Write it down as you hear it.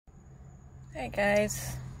Hey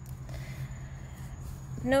guys,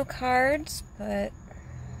 no cards, but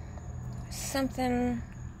something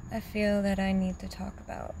I feel that I need to talk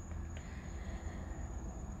about.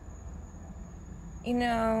 You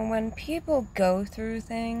know, when people go through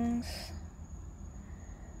things,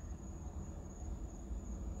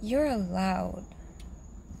 you're allowed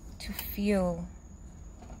to feel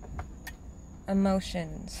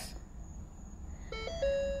emotions.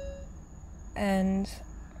 And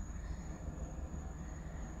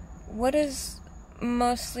what is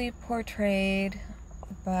mostly portrayed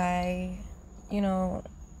by,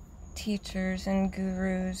 teachers and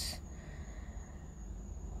gurus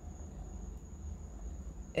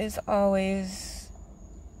is always,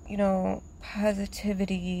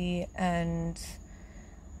 positivity, and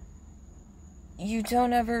you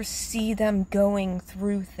don't ever see them going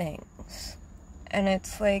through things. And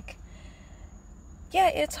it's like, yeah,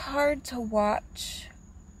 it's hard to watch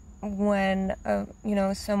when,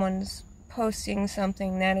 someone's posting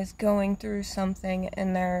something that is going through something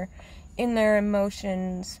in their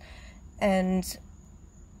emotions, and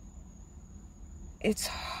it's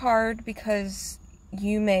hard because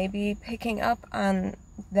you may be picking up on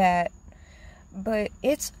that, but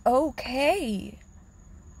it's okay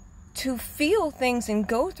to feel things and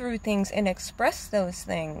go through things and express those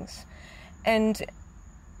things. And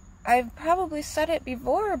I've probably said it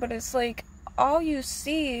before, but it's like all you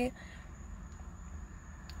see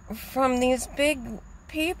from these big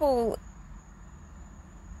people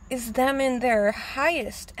is them in their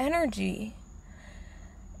highest energy.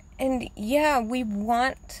 And yeah, we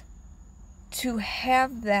want to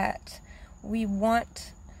have that. We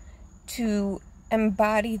want to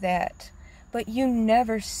embody that. But you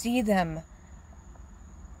never see them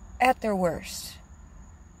at their worst.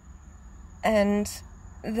 And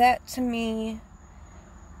that, to me,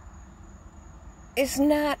 is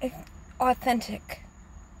not authentic.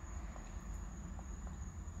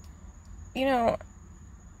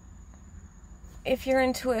 If you're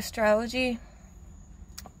into astrology,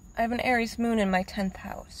 I have an Aries moon in my 10th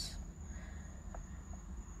house.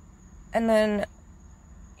 And then,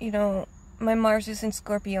 my Mars is in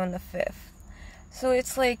Scorpio in the 5th. So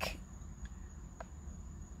it's like,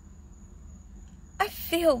 I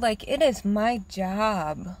feel like it is my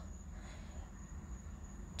job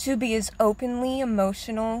to be as openly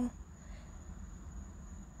emotional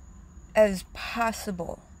as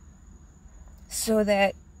possible so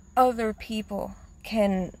that other people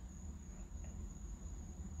can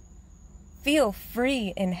feel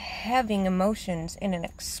free in having emotions and in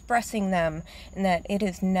expressing them, and that it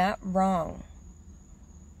is not wrong.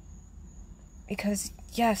 Because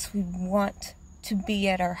yes, we want to be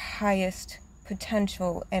at our highest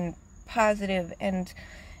potential and positive and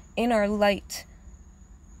in our light,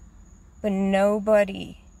 but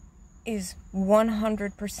nobody is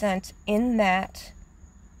 100% in that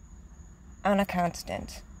on a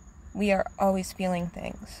constant. We are always feeling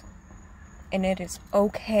things, and it is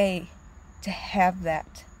okay to have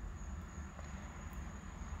that.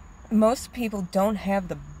 Most people don't have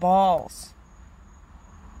the balls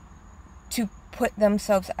to put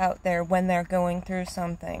themselves out there when they're going through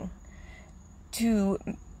something, to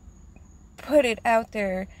put it out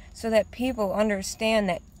there so that people understand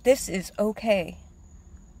that this is okay,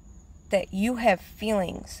 that you have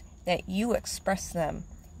feelings, that you express them.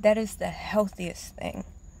 That is the healthiest thing.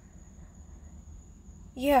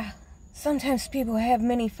 Yeah, sometimes people have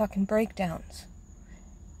many fucking breakdowns.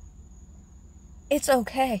 It's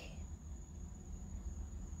okay.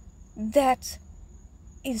 That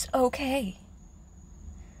is okay.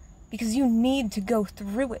 Because you need to go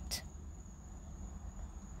through it.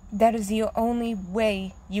 That is the only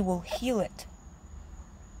way you will heal it.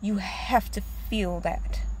 You have to feel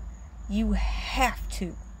that. You have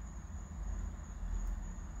to.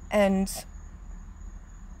 And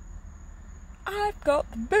I've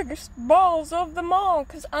got the biggest balls of them all,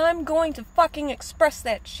 because I'm going to fucking express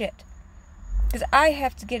that shit. Because I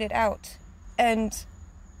have to get it out. And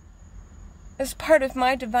as part of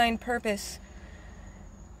my divine purpose,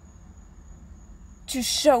 to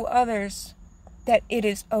show others that it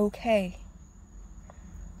is okay.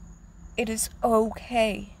 It is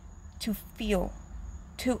okay to feel,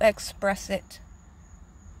 to express it.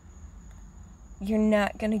 You're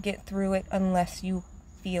not going to get through it unless you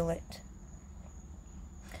feel it.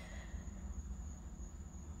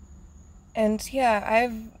 And yeah,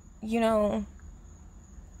 I've,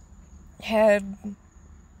 had,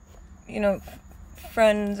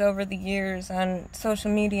 friends over the years on social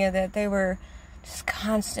media that they were just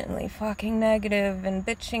constantly fucking negative and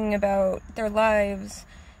bitching about their lives.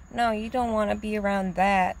 No, you don't want to be around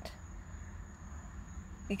that.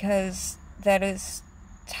 Because that is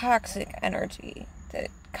toxic energy, that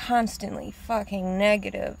constantly fucking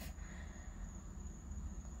negative,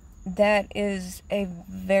 that is a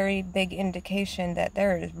very big indication that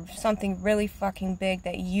there is something really fucking big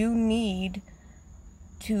that you need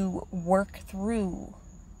to work through.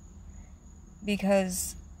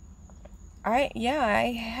 Because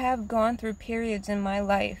I have gone through periods in my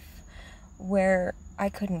life where I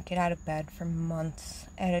couldn't get out of bed for months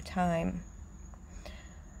at a time.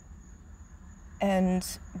 And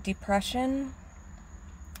depression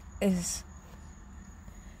is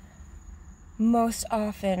most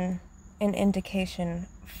often an indication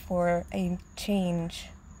for a change.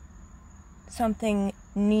 Something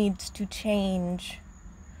needs to change.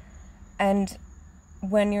 And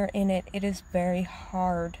when you're in it, it is very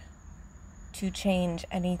hard to change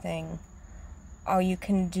anything. All you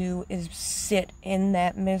can do is sit in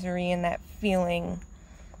that misery and that feeling.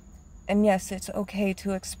 And yes, it's okay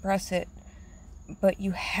to express it, but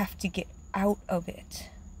you have to get out of it.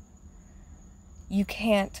 You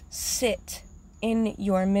can't sit in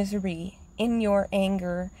your misery, in your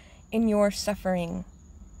anger, in your suffering,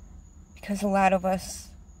 because a lot of us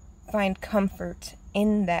find comfort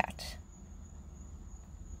in that.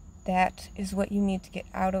 That is what you need to get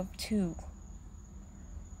out of too.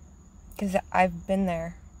 Because I've been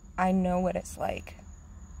there. I know what it's like.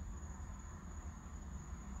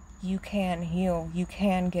 You can heal. You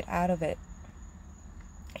can get out of it.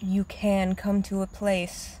 You can come to a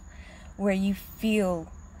place where you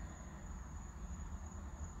feel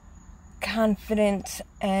confident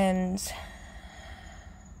and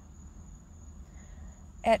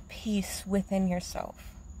at peace within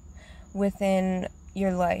yourself, within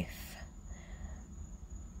your life.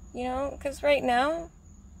 You know, because right now,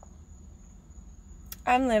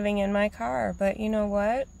 I'm living in my car, but you know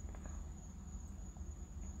what?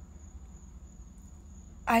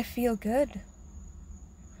 I feel good.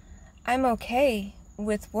 I'm okay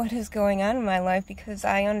with what is going on in my life because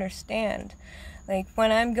I understand. Like,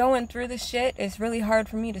 when I'm going through the shit, it's really hard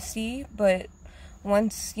for me to see, but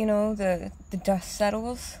once, you know, the dust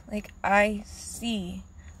settles, like, I see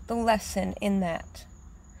the lesson in that.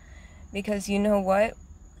 Because you know what?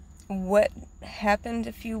 What happened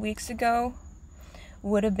a few weeks ago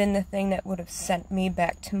would have been the thing that would have sent me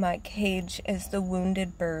back to my cage as the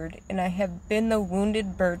wounded bird. And I have been the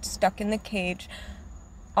wounded bird stuck in the cage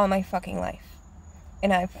all my fucking life.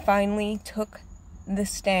 And I finally took the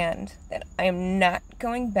stand that I am not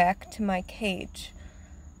going back to my cage.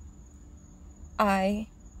 I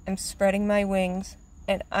am spreading my wings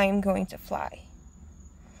and I am going to fly.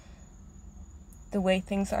 The way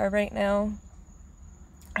things are right now,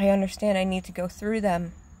 I understand I need to go through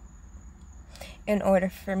them in order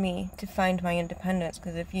for me to find my independence.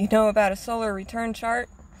 Because if you know about a solar return chart,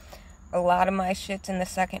 a lot of my shit's in the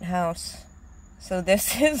second house. So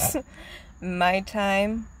this is my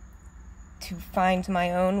time to find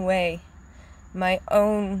my own way, my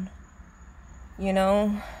own, you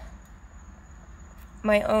know,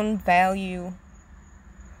 my own value,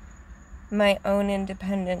 my own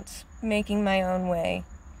independence, making my own way.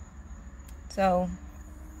 So,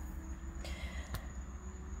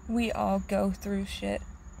 we all go through shit.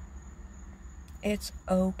 It's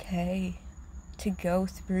okay to go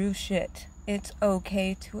through shit. It's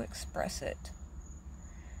okay to express it.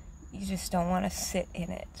 You just don't want to sit in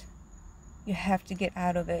it. You have to get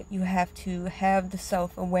out of it. You have to have the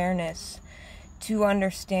self-awareness to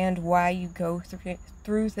understand why you go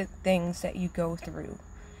through the things that you go through.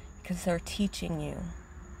 Because they're teaching you.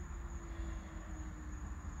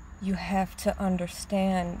 You have to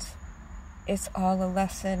understand it's all a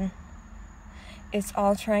lesson. It's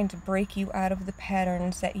all trying to break you out of the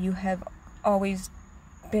patterns that you have always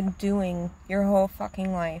been doing your whole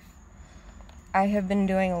fucking life. I have been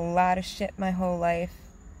doing a lot of shit my whole life.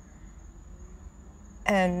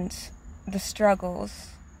 And the struggles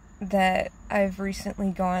that I've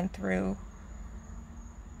recently gone through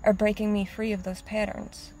are breaking me free of those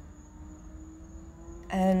patterns.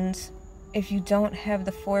 And if you don't have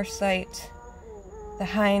the foresight, the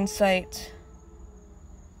hindsight,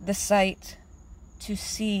 the sight to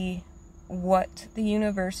see what the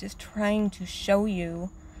universe is trying to show you,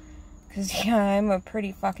 because yeah, I'm a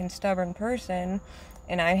pretty fucking stubborn person,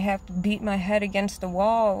 and I have to beat my head against the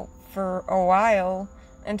wall for a while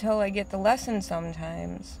until I get the lesson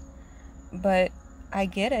sometimes. But I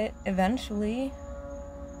get it eventually.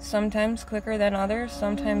 Sometimes quicker than others,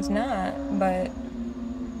 sometimes not. But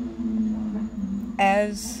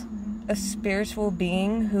as a spiritual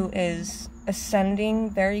being who is ascending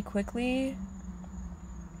very quickly,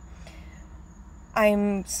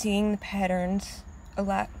 I'm seeing the patterns a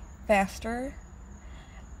lot faster.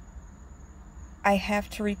 I have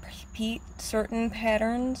to repeat certain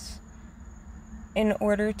patterns in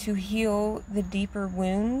order to heal the deeper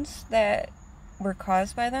wounds that were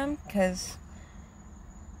caused by them, because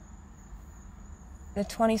the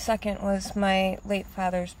 22nd was my late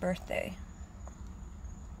father's birthday.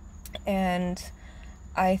 And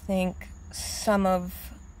I think some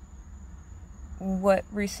of what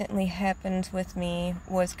recently happened with me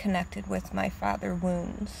was connected with my father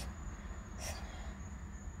wounds.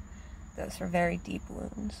 Those are very deep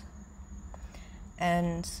wounds.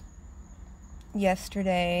 And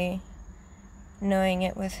yesterday, knowing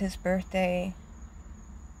it was his birthday,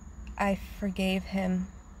 I forgave him.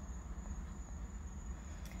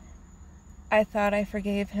 I thought I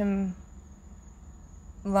forgave him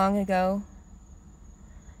long ago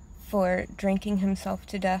for drinking himself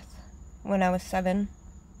to death when I was 7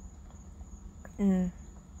 and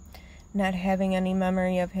not having any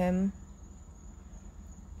memory of him.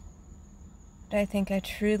 But I think I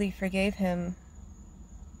truly forgave him,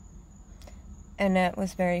 and that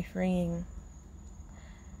was very freeing.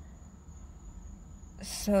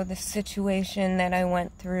 So the situation that I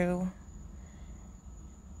went through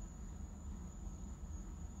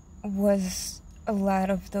was a lot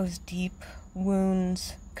of those deep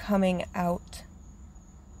wounds coming out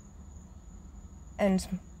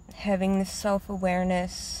and having the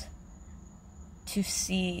self-awareness to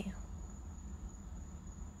see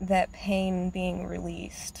that pain being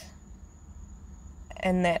released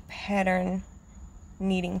and that pattern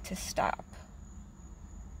needing to stop.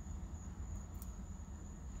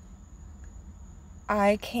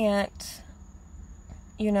 I can't,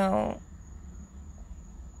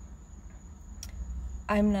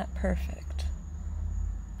 I'm not perfect.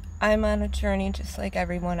 I'm on a journey just like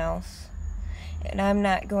everyone else. And I'm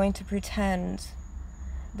not going to pretend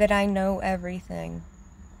that I know everything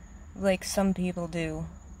like some people do.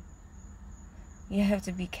 You have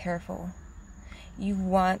to be careful. You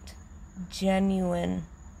want genuine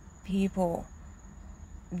people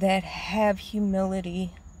that have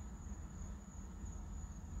humility,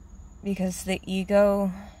 because the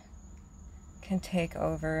ego can take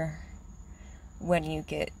over when you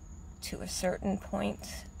get to a certain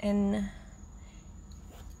point in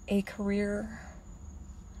a career.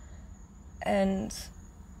 And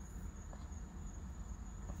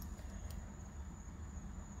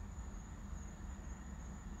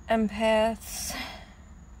empaths,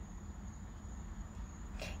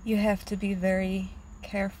 you have to be very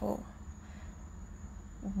careful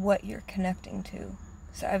what you're connecting to.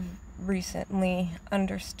 So I've recently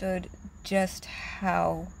understood just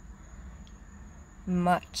how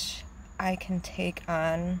much I can take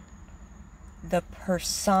on the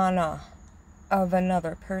persona of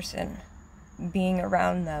another person being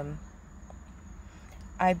around them.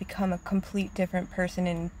 I become a complete different person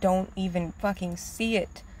and don't even fucking see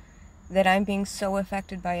it, that I'm being so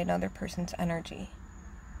affected by another person's energy.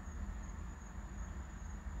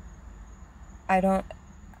 I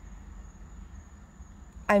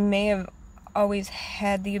may have always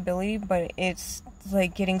had the ability, but it's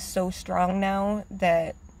like getting so strong now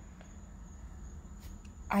that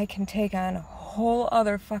I can take on a whole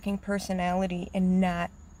other fucking personality and not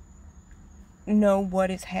know what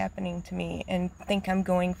is happening to me and think I'm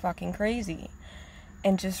going fucking crazy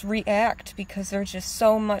and just react because there's just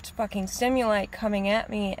so much fucking stimuli coming at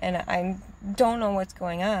me and I don't know what's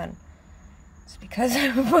going on. It's because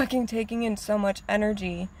I'm fucking taking in so much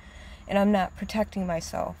energy and I'm not protecting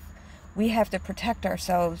myself. We have to protect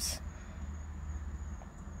ourselves.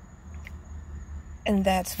 And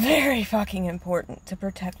that's very fucking important, to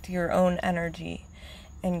protect your own energy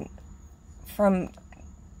and from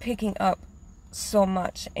picking up so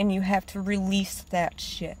much, and you have to release that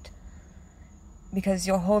shit because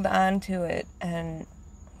you'll hold on to it and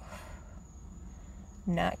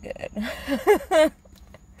not good.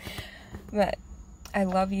 But I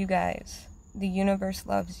love you guys. The universe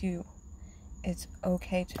loves you. It's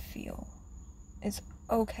okay to feel. It's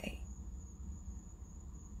okay.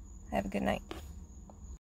 Have a good night.